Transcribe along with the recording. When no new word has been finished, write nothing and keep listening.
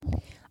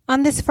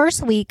On this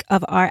first week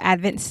of our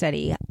Advent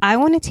study, I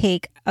want to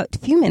take a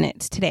few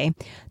minutes today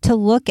to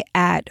look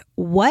at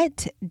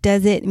what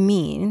does it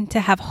mean to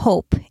have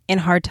hope in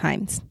hard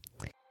times.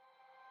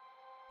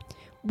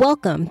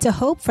 Welcome to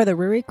Hope for the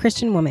Weary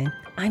Christian Woman.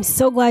 I'm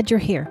so glad you're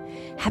here.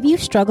 Have you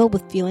struggled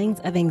with feelings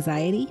of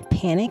anxiety,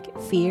 panic,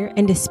 fear,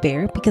 and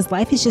despair because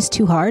life is just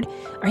too hard?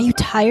 Are you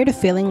tired of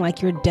feeling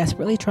like you're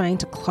desperately trying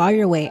to claw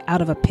your way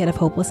out of a pit of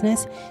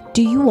hopelessness?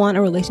 Do you want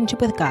a relationship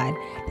with God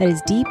that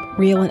is deep,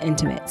 real, and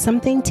intimate?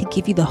 Something to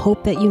give you the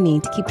hope that you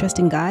need to keep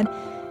trusting God?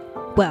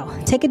 Well,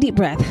 take a deep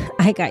breath.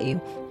 I got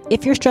you.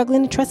 If you're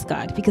struggling to trust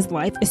God because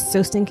life is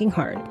so stinking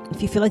hard,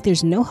 if you feel like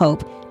there's no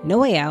hope, no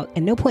way out,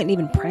 and no point in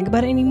even praying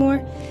about it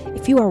anymore,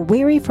 if you are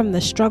weary from the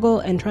struggle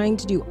and trying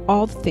to do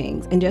all the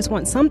things and just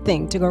want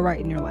something to go right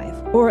in your life,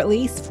 or at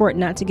least for it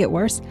not to get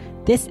worse,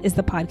 this is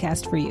the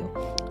podcast for you.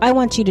 I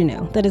want you to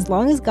know that as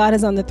long as God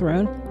is on the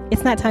throne,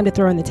 it's not time to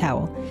throw in the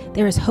towel.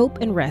 There is hope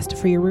and rest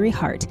for your weary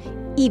heart,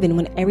 even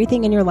when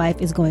everything in your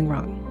life is going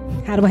wrong.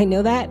 How do I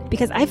know that?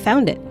 Because I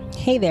found it.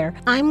 Hey there,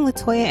 I'm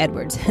Latoya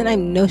Edwards, and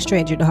I'm no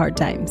stranger to hard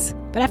times.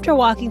 But after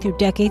walking through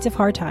decades of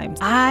hard times,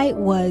 I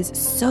was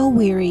so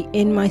weary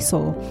in my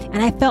soul,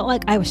 and I felt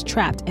like I was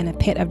trapped in a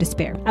pit of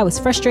despair. I was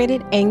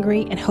frustrated,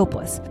 angry, and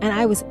hopeless, and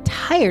I was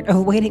tired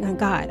of waiting on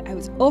God. I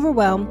was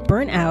overwhelmed,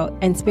 burnt out,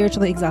 and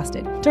spiritually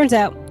exhausted. Turns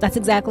out, that's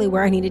exactly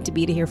where I needed to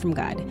be to hear from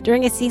God.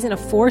 During a season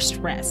of forced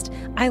rest,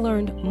 I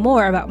learned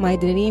more about my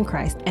identity in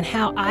Christ and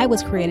how I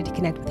was created to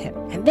connect with Him.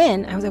 And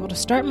then I was able to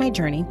start my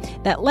journey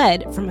that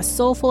led from a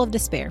soul full of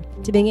despair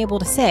to being able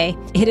to say,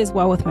 it is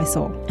well with my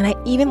soul. And I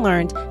even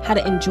learned how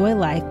to enjoy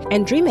life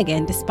and dream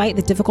again despite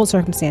the difficult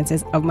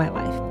circumstances of my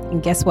life.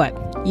 And guess what?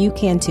 You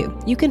can too.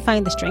 You can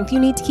find the strength you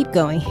need to keep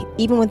going,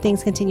 even when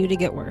things continue to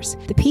get worse.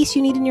 The peace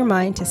you need in your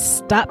mind to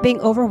stop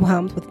being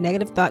overwhelmed with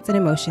negative thoughts and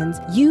emotions.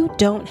 You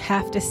don't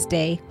have to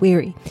stay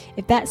weary.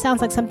 If that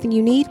sounds like something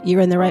you need,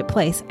 you're in the right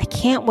place. I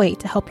can't wait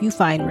to help you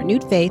find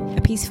renewed faith,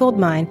 a peace-filled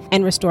mind,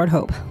 and restored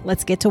hope.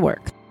 Let's get to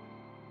work.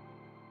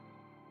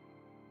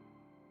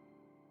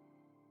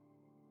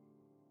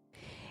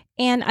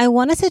 And I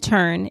want us to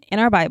turn in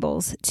our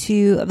Bibles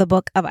to the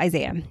book of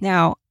Isaiah.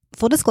 Now,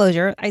 full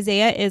disclosure,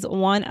 Isaiah is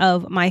one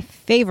of my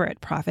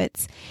favorite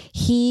prophets.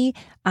 He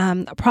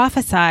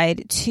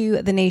prophesied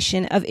to the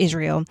nation of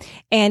Israel,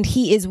 and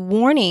he is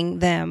warning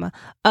them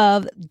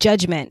of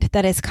judgment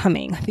that is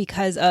coming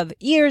because of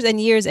years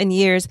and years and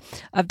years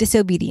of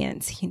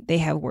disobedience. They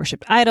have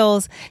worshiped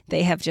idols.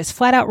 They have just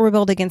flat out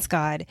rebelled against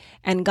God.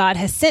 And God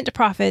has sent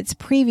prophets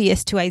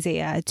previous to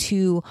Isaiah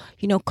to,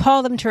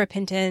 call them to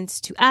repentance,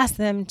 to ask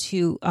them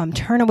to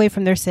turn away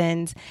from their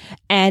sins.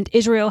 And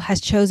Israel has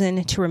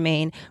chosen to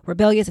remain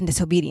rebellious and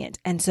disobedient.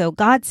 And so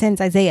God sends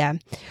Isaiah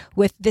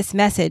with this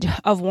message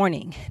of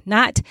warning.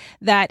 Not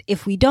that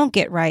if we don't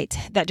get right,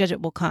 that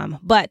judgment will come,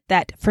 but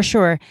that for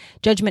sure,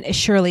 judgment is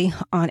surely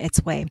on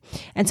its way.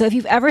 And so if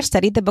you've ever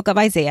studied the book of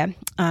Isaiah,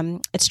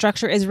 its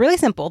structure is really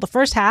simple. The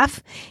first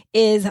half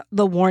is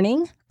the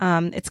warning.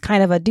 It's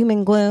kind of a doom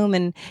and gloom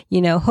and,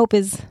 hope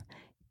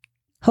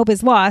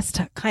is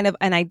lost, kind of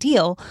an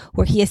ideal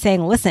where he is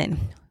saying, listen,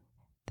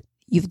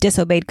 you've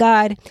disobeyed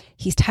God.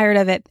 He's tired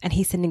of it, and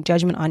he's sending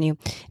judgment on you.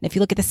 And if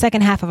you look at the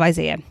second half of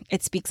Isaiah,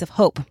 it speaks of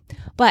hope.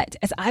 But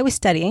as I was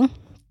studying,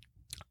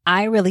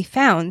 I really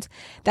found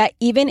that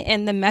even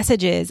in the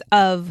messages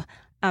of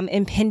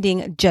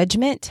impending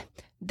judgment,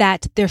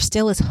 that there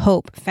still is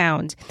hope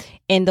found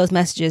in those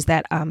messages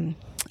that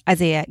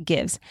Isaiah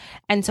gives.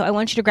 And so I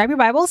want you to grab your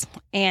Bibles,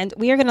 and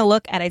we are going to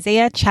look at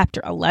Isaiah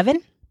chapter 11.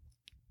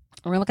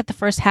 We're going to look at the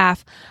first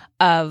half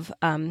of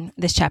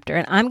this chapter,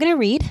 and I'm going to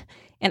read.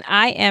 And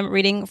I am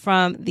reading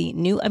from the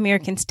New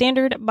American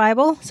Standard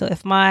Bible. So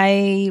if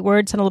my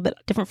words sound a little bit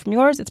different from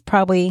yours, it's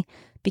probably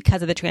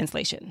because of the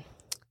translation.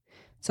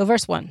 So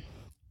verse 1,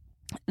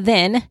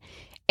 then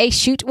a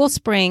shoot will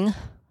spring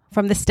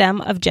from the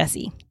stem of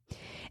Jesse,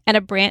 and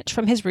a branch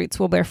from his roots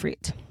will bear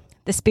fruit.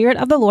 The Spirit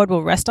of the Lord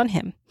will rest on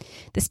him,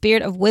 the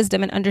Spirit of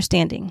wisdom and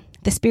understanding,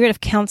 the Spirit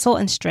of counsel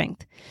and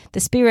strength,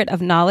 the Spirit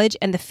of knowledge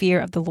and the fear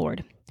of the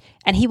Lord.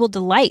 And he will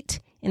delight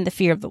in the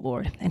fear of the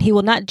Lord, and he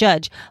will not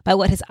judge by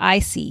what his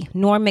eyes see,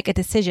 nor make a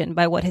decision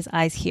by what his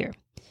eyes hear.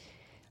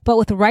 But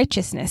with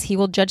righteousness he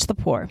will judge the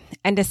poor,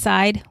 and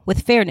decide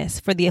with fairness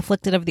for the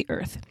afflicted of the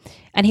earth.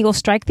 And he will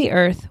strike the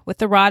earth with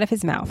the rod of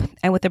his mouth,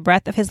 and with the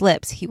breath of his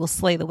lips he will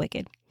slay the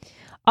wicked.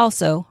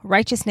 Also,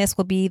 righteousness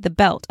will be the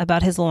belt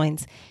about his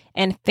loins,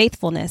 and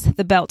faithfulness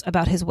the belt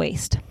about his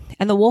waist.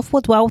 And the wolf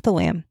will dwell with the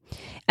lamb,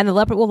 and the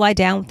leopard will lie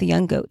down with the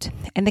young goat,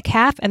 and the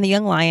calf and the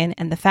young lion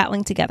and the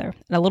fatling together,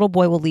 and a little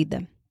boy will lead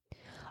them.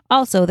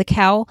 Also, the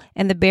cow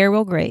and the bear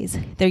will graze,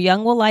 their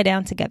young will lie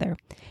down together,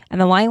 and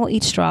the lion will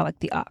eat straw like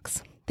the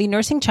ox. The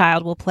nursing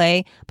child will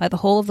play by the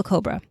hole of the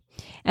cobra,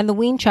 and the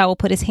weaned child will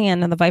put his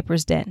hand on the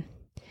viper's den.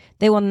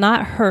 They will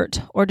not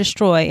hurt or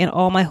destroy in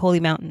all my holy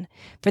mountain,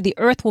 for the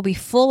earth will be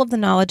full of the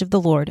knowledge of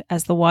the Lord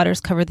as the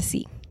waters cover the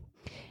sea.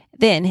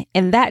 Then,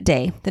 in that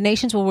day, the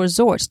nations will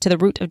resort to the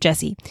root of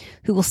Jesse,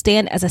 who will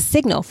stand as a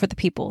signal for the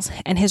peoples,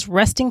 and his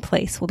resting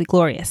place will be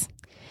glorious.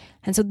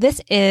 And so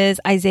this is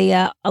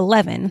Isaiah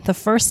 11, the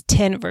first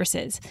 10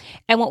 verses.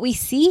 And what we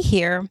see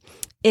here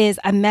is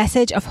a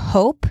message of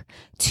hope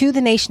to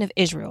the nation of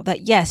Israel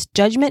that yes,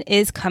 judgment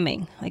is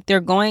coming. Like they're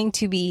going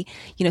to be,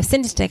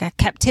 sent into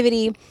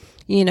captivity.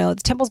 The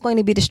temple's going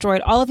to be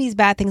destroyed. All of these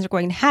bad things are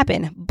going to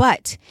happen,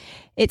 but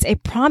it's a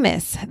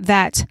promise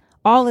that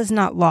all is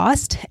not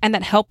lost and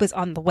that help is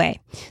on the way.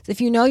 So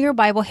if you know your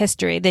Bible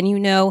history, then you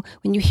know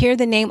when you hear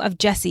the name of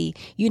Jesse,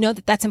 you know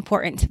that that's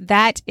important.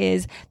 That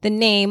is the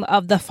name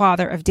of the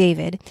father of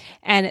David.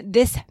 And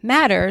this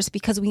matters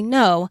because we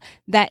know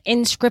that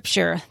in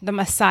Scripture, the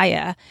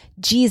Messiah,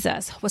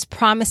 Jesus, was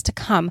promised to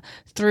come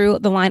through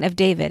the line of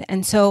David.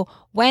 And so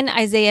when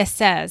Isaiah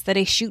says that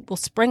a shoot will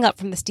spring up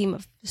from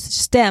the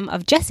stem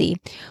of Jesse,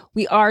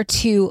 we are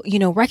to,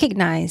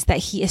 recognize that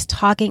he is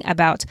talking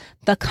about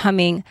the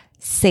coming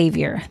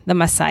Savior, the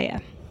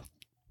Messiah.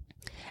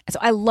 And so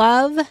I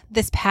love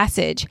this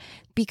passage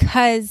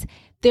because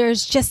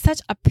there's just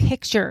such a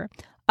picture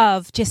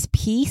of just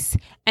peace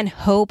and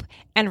hope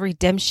and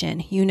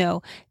redemption.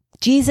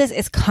 Jesus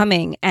is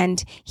coming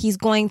and he's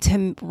going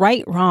to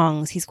right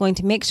wrongs. He's going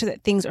to make sure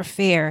that things are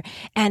fair,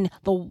 and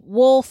the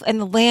wolf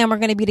and the lamb are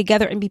going to be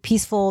together and be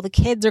peaceful. The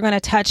kids are going to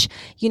touch,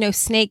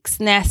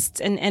 snakes'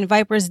 nests and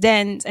vipers'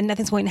 dens, and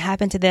nothing's going to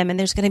happen to them. And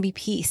there's going to be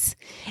peace.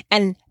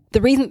 And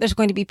the reason that there's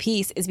going to be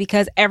peace is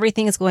because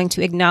everything is going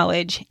to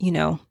acknowledge,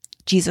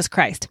 Jesus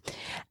Christ.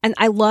 And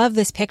I love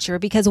this picture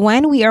because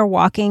when we are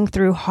walking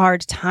through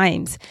hard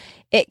times,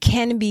 it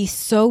can be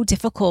so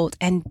difficult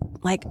and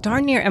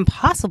darn near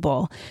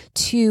impossible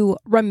to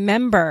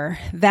remember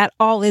that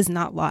all is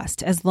not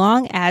lost. As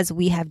long as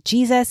we have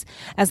Jesus,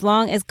 as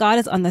long as God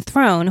is on the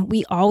throne,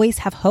 we always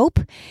have hope.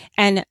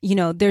 And,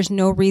 there's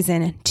no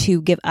reason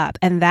to give up.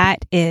 And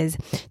that is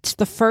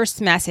the first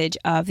message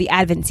of the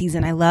Advent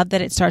season. I love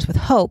that it starts with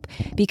hope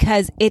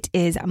because it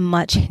is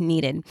much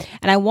needed.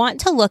 And I want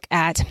to look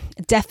at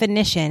a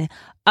definition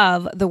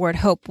of the word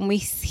hope. When we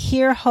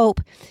hear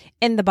hope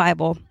in the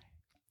Bible,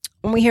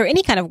 when we hear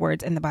any kind of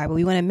words in the Bible,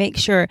 we want to make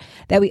sure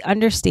that we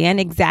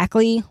understand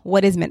exactly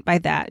what is meant by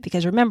that.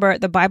 Because remember,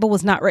 the Bible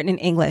was not written in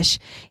English.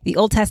 The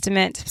Old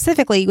Testament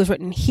specifically was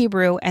written in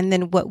Hebrew. And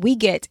then what we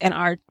get in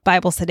our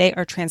Bibles today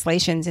are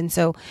translations. And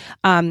so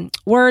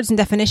words and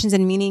definitions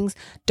and meanings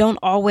don't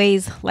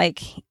always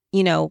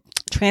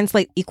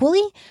translate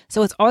equally.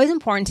 So it's always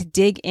important to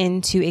dig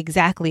into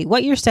exactly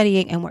what you're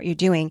studying and what you're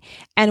doing.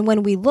 And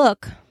when we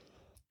look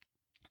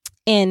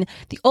in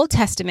the Old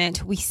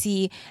Testament, we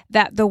see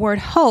that the word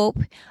hope,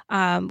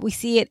 we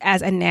see it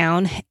as a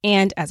noun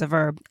and as a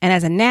verb. And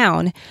as a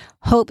noun,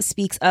 hope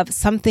speaks of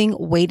something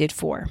waited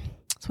for.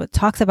 So it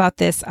talks about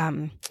this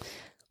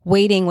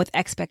waiting with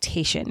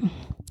expectation.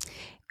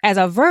 As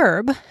a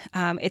verb,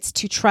 it's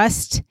to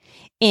trust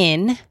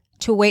in,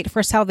 to wait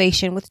for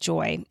salvation with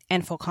joy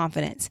and full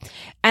confidence.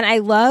 And I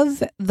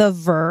love the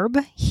verb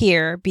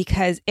here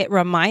because it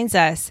reminds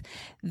us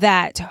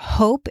that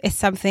hope is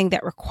something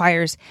that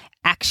requires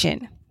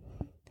action.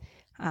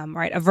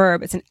 Right? A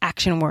verb, it's an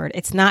action word.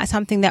 It's not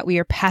something that we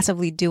are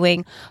passively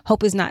doing.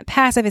 Hope is not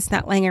passive. It's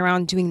not laying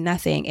around doing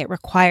nothing. It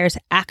requires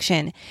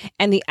action.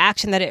 And the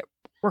action that it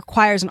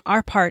requires on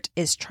our part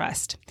is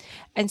trust.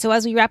 And so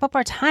as we wrap up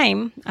our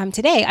time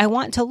today, I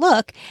want to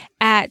look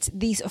at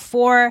these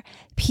 4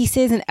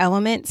 pieces and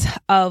elements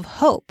of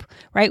hope,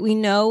 right? We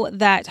know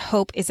that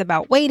hope is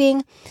about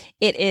waiting.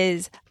 It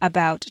is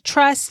about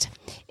trust.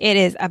 It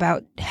is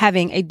about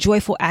having a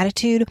joyful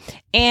attitude,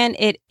 and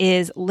it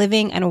is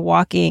living and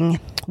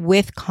walking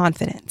with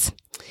confidence.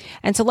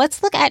 And so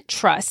let's look at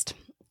trust.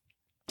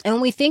 And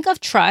when we think of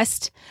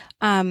trust,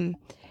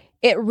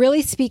 it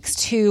really speaks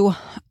to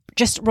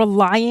just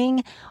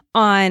relying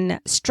on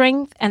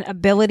strength and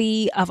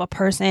ability of a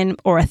person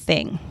or a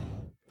thing.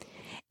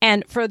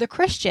 And for the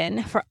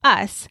Christian, for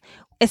us,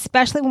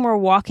 especially when we're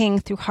walking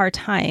through hard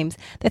times,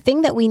 the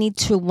thing that we need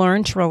to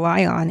learn to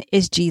rely on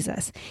is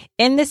Jesus.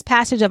 In this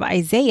passage of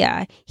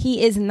Isaiah,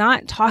 he is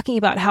not talking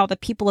about how the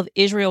people of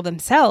Israel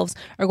themselves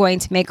are going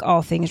to make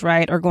all things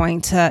right, or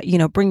going to,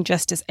 bring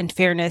justice and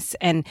fairness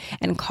and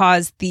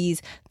cause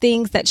these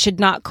things that should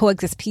not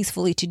coexist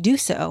peacefully to do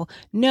so.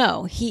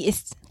 No, he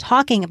is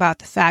talking about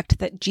the fact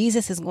that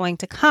Jesus is going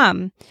to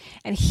come,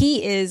 and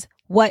he is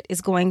what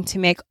is going to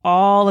make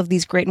all of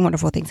these great and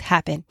wonderful things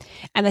happen.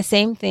 And the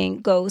same thing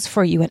goes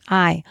for you and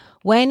I.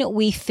 When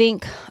we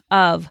think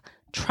of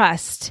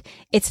trust,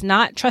 it's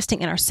not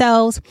trusting in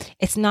ourselves.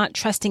 It's not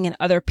trusting in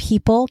other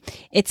people.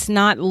 It's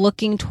not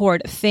looking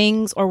toward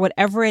things or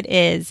whatever it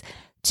is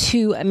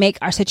to make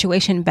our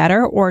situation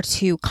better or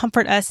to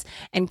comfort us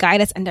and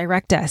guide us and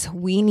direct us.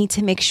 We need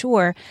to make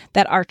sure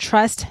that our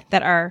trust,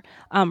 that our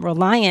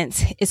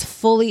reliance is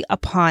fully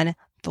upon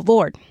the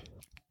Lord.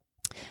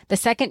 The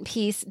second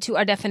piece to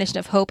our definition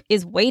of hope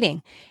is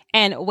waiting.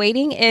 And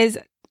waiting is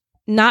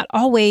not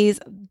always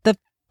the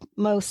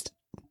most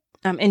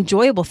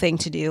enjoyable thing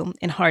to do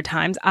in hard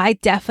times. I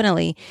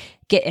definitely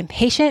get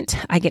impatient.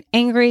 I get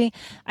angry.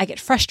 I get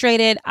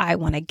frustrated. I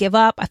want to give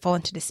up. I fall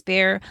into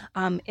despair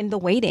in the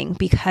waiting,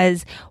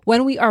 because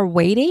when we are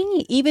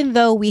waiting, even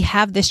though we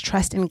have this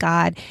trust in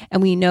God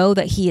and we know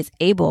that He is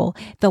able,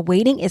 the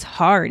waiting is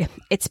hard.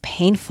 It's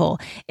painful.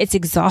 It's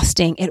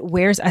exhausting. It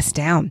wears us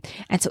down.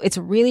 And so it's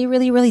really,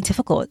 really, really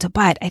difficult.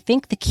 But I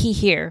think the key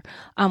here,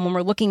 when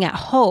we're looking at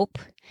hope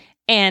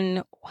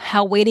and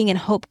how waiting and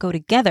hope go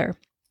together,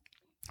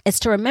 is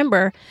to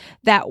remember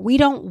that we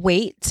don't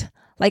wait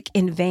like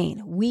in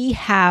vain. We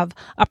have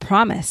a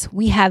promise.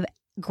 We have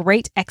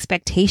great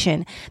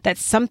expectation that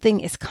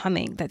something is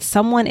coming, that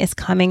someone is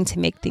coming to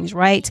make things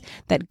right,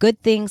 that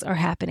good things are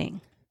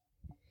happening.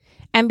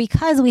 And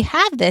because we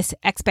have this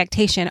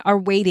expectation, our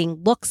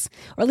waiting looks,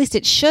 or at least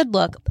it should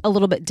look, a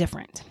little bit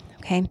different.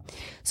 Okay.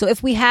 So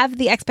if we have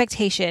the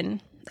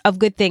expectation of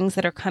good things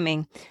that are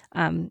coming,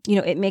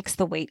 it makes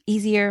the wait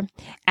easier,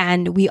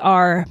 and we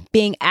are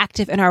being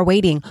active in our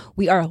waiting.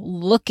 We are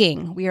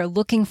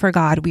looking for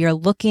God. We are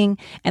looking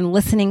and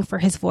listening for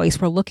His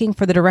voice. We're looking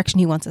for the direction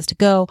He wants us to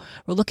go.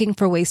 We're looking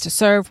for ways to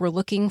serve. We're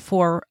looking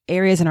for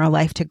areas in our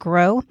life to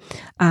grow.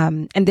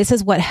 And this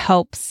is what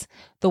helps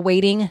the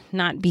waiting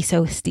not be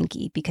so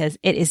stinky, because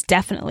it is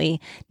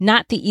definitely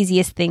not the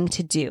easiest thing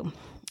to do.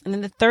 And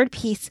then the third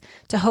piece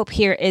to hope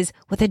here is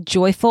with a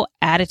joyful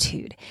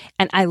attitude.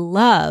 And I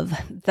love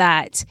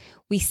that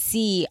we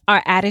see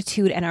our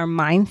attitude and our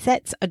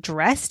mindsets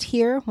addressed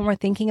here when we're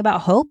thinking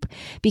about hope,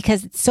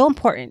 because it's so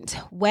important.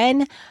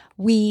 When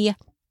we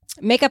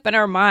make up in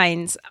our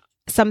minds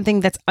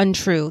something that's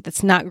untrue,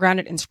 that's not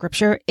grounded in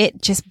Scripture,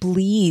 it just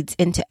bleeds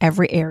into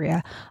every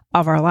area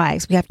of our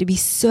lives. We have to be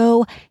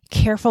so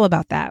careful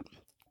about that.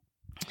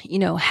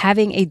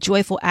 Having a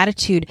joyful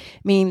attitude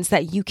means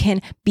that you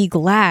can be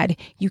glad,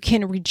 you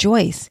can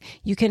rejoice,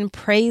 you can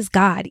praise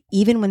God,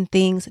 even when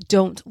things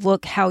don't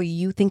look how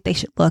you think they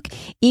should look,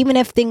 even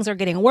if things are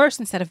getting worse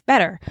instead of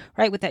better,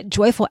 right? With that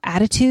joyful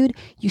attitude,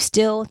 you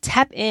still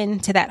tap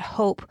into that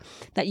hope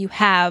that you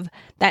have,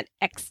 that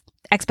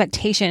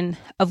expectation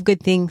of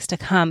good things to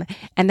come.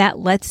 And that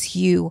lets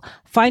you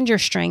find your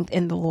strength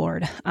in the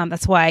Lord.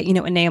 That's why, in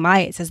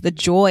Nehemiah, it says the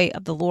joy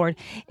of the Lord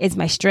is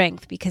my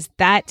strength, because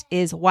that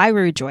is why we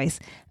rejoice.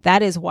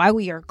 That is why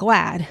we are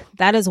glad.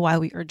 That is why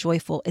we are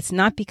joyful. It's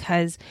not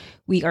because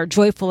we are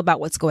joyful about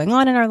what's going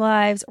on in our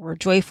lives, or we're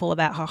joyful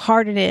about how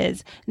hard it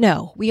is.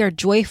 No, we are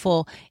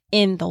joyful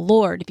in the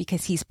Lord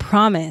because He's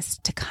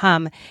promised to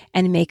come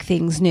and make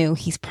things new.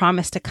 He's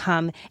promised to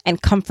come and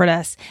comfort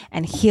us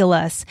and heal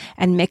us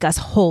and make us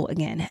whole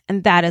again.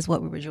 And that is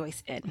what we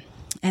rejoice in.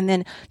 And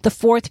then the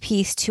fourth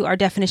piece to our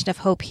definition of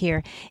hope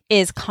here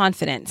is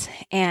confidence.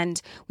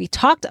 And we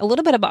talked a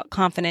little bit about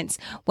confidence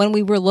when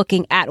we were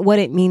looking at what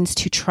it means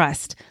to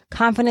trust.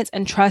 Confidence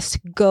and trust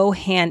go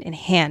hand in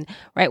hand,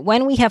 right?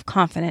 When we have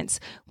confidence,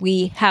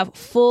 we have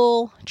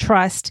full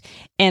trust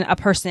in a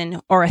person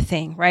or a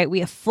thing, right? We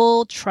have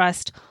full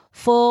trust,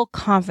 full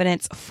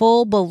confidence,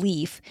 full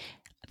belief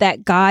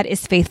that God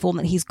is faithful and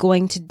that He's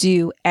going to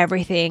do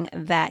everything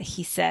that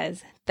He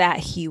says that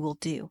He will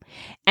do.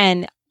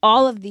 And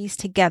all of these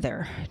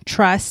together,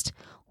 trust,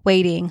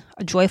 waiting,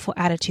 a joyful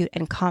attitude,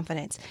 and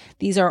confidence,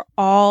 these are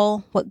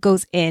all what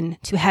goes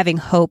into having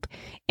hope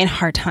in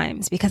hard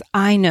times, because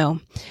I know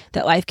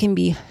that life can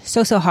be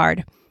so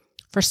hard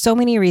for so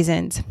many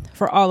reasons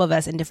for all of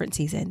us in different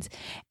seasons,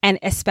 and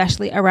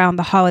especially around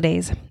the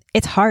holidays.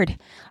 It's hard.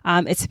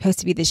 It's supposed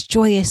to be this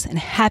joyous and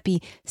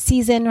happy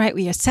season, right?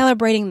 We are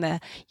celebrating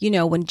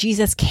when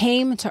Jesus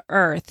came to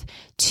earth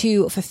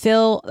to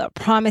fulfill the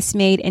promise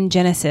made in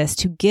Genesis,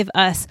 to give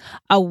us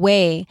a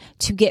way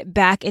to get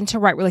back into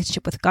right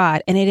relationship with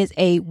God. And it is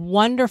a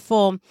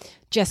wonderful,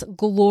 just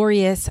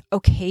glorious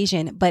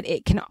occasion, but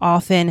it can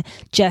often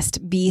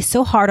just be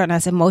so hard on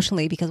us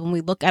emotionally, because when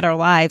we look at our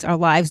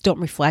lives don't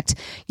reflect,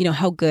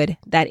 how good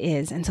that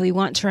is. And so we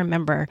want to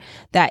remember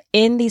that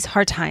in these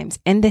hard times,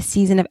 in this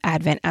season of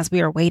Advent, as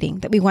we are waiting,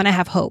 that we want to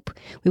have hope.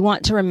 We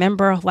want to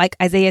remember, like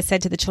Isaiah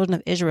said to the children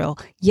of Israel,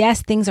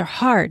 yes, things are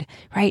hard,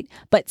 right?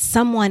 But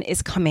someone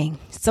is coming.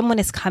 Someone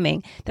is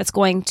coming that's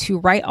going to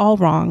right all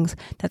wrongs,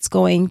 that's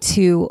going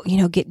to,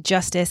 get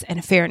justice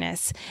and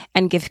fairness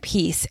and give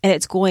peace. And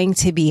it's going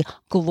to be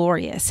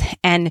glorious.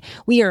 And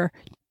we are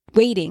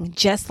waiting,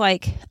 just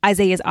like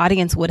Isaiah's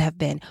audience would have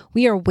been.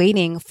 We are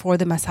waiting for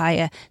the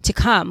Messiah to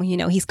come.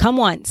 He's come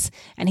once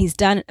and He's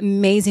done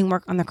amazing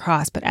work on the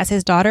cross. But as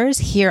His daughters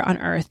here on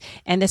earth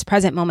in this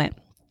present moment,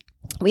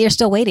 we are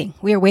still waiting.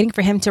 We are waiting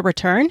for Him to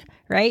return,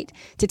 right?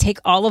 To take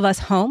all of us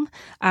home.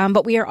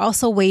 But we are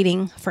also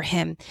waiting for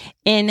Him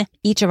in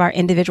each of our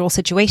individual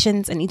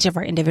situations and each of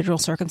our individual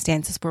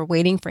circumstances. We're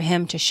waiting for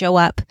Him to show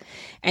up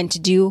and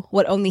to do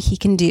what only He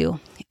can do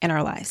in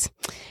our lives.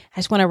 I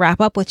just want to wrap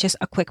up with just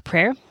a quick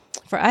prayer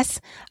for us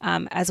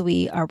as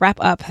we wrap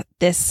up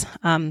this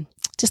 10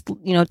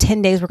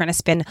 days we're going to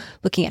spend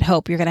looking at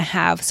hope. You're going to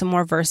have some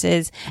more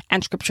verses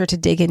and scripture to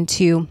dig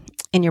into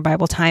in your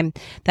Bible time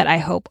that I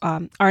hope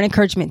are an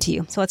encouragement to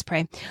you. So let's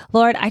pray.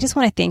 Lord, I just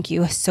want to thank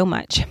You so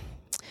much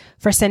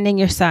for sending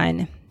Your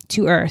Son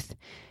to earth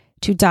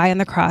to die on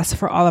the cross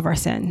for all of our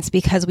sins,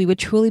 because we would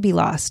truly be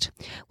lost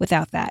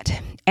without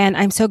that. And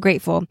I'm so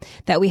grateful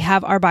that we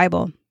have our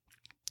Bible,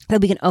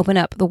 that we can open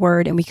up the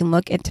word and we can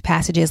look into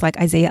passages like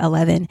Isaiah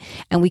 11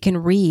 and we can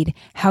read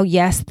how,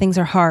 yes, things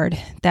are hard,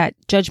 that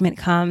judgment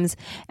comes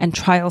and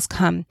trials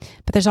come,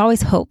 but there's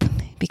always hope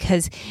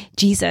because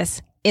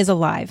Jesus is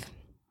alive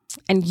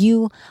and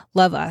you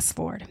love us,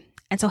 Lord.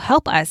 And so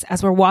help us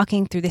as we're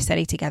walking through this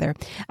study together,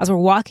 as we're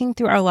walking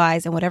through our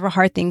lives and whatever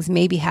hard things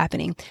may be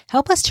happening.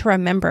 Help us to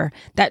remember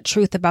that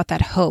truth about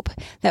that hope,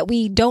 that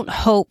we don't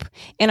hope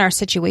in our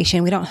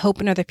situation. We don't hope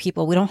in other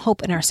people. We don't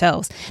hope in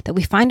ourselves, that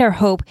we find our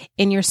hope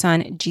in your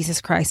Son, Jesus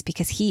Christ,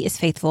 because he is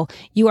faithful.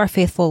 You are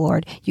faithful,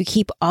 Lord. You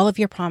keep all of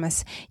your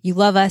promise. You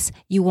love us.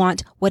 You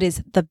want what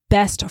is the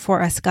best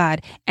for us,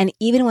 God. And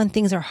even when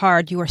things are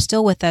hard, you are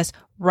still with us,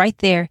 right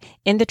there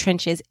in the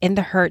trenches, in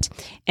the hurt,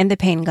 in the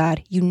pain,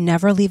 God. You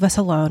never leave us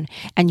alone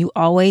and you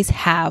always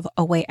have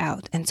a way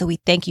out. And so we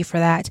thank you for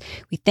that.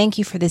 We thank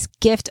you for this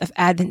gift of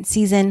Advent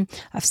season,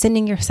 of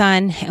sending your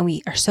Son. And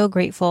we are so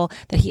grateful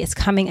that he is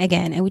coming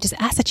again. And we just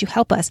ask that you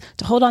help us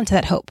to hold on to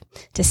that hope,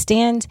 to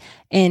stand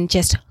in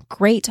just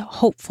great,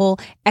 hopeful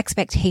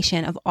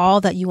expectation of all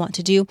that you want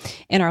to do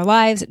in our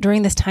lives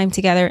during this time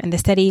together in the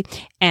study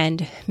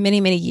and many,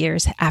 many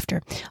years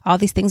after. All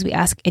these things we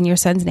ask in your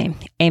Son's name.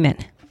 Amen.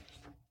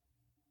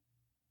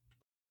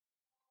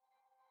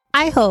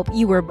 I hope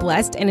you were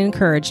blessed and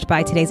encouraged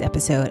by today's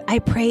episode. I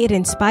pray it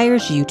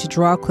inspires you to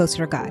draw closer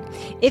to God.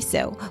 If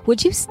so,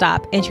 would you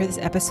stop and share this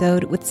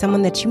episode with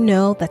someone that you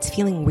know that's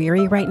feeling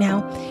weary right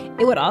now?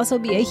 It would also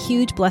be a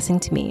huge blessing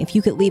to me if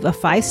you could leave a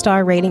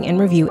 5-star rating and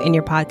review in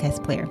your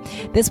podcast player.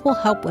 This will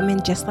help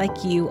women just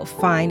like you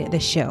find the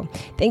show.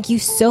 Thank you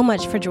so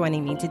much for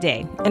joining me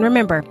today. And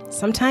remember,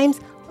 sometimes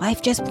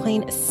life just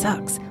plain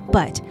sucks,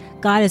 but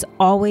God is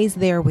always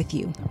there with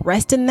you.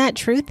 Rest in that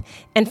truth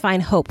and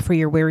find hope for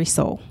your weary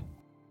soul.